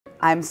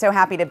I'm so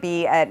happy to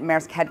be at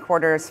Maersk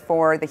headquarters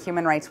for the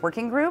Human Rights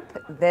Working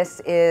Group. This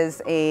is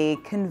a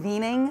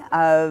convening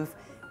of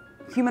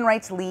human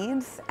rights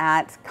leads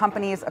at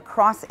companies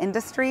across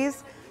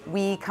industries.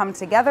 We come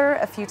together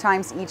a few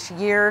times each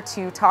year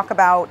to talk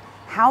about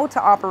how to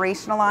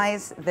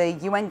operationalize the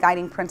UN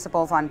guiding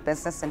principles on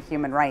business and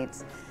human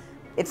rights.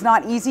 It's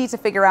not easy to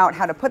figure out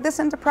how to put this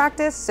into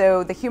practice,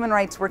 so the Human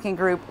Rights Working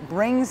Group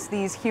brings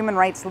these human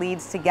rights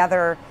leads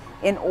together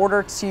in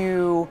order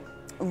to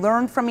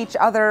learn from each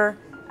other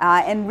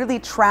and really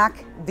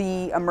track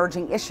the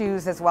emerging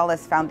issues as well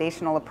as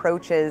foundational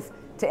approaches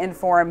to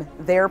inform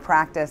their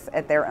practice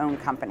at their own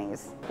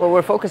companies. Well,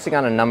 we're focusing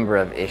on a number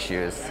of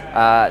issues.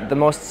 The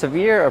most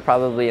severe are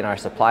probably in our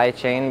supply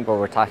chain, where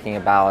we're talking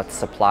about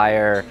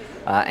supplier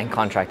and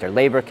contractor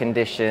labor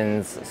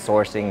conditions,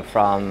 sourcing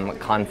from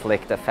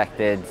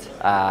conflict-affected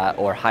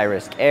or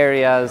high-risk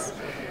areas,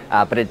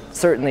 but it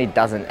certainly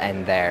doesn't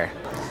end there.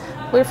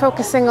 We're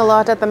focusing a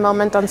lot at the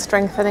moment on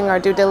strengthening our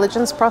due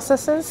diligence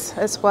processes,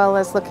 as well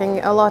as looking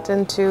a lot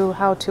into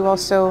how to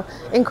also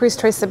increase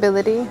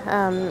traceability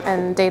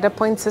and data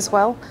points as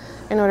well,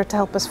 in order to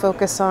help us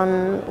focus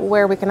on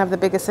where we can have the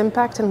biggest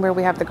impact and where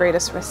we have the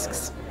greatest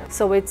risks.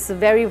 So it's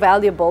very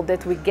valuable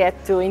that we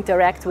get to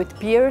interact with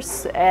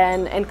peers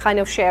and kind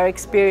of share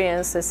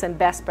experiences and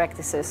best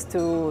practices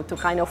to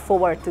kind of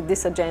forward to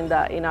this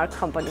agenda in our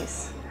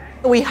companies.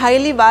 We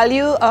highly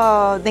value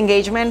the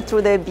engagement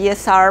through the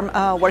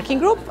BSR working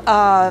group.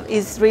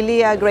 It's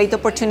really a great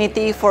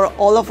opportunity for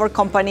all of our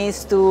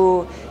companies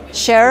to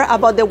share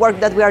about the work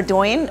that we are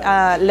doing,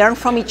 learn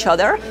from each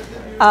other,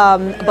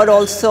 but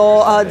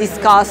also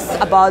discuss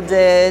about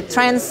the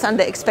trends and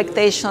the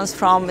expectations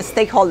from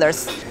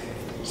stakeholders.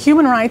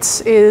 Human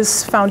rights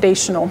is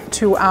foundational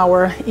to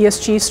our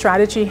ESG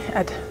strategy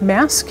at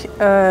Maersk.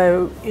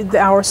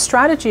 Our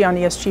strategy on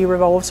ESG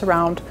revolves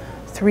around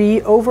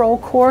three overall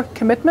core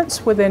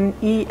commitments within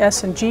E,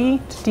 S, and G: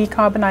 to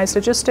decarbonize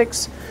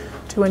logistics,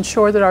 to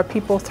ensure that our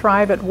people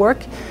thrive at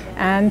work,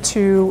 and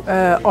to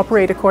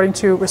operate according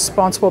to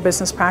responsible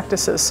business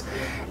practices.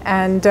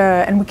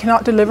 And we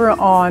cannot deliver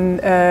on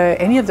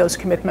any of those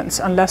commitments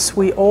unless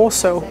we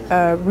also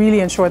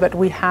really ensure that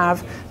we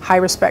have high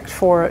respect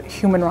for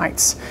human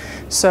rights.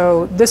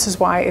 So this is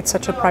why it's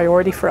such a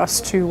priority for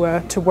us to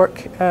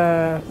work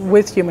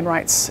with human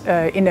rights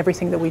in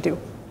everything that we do.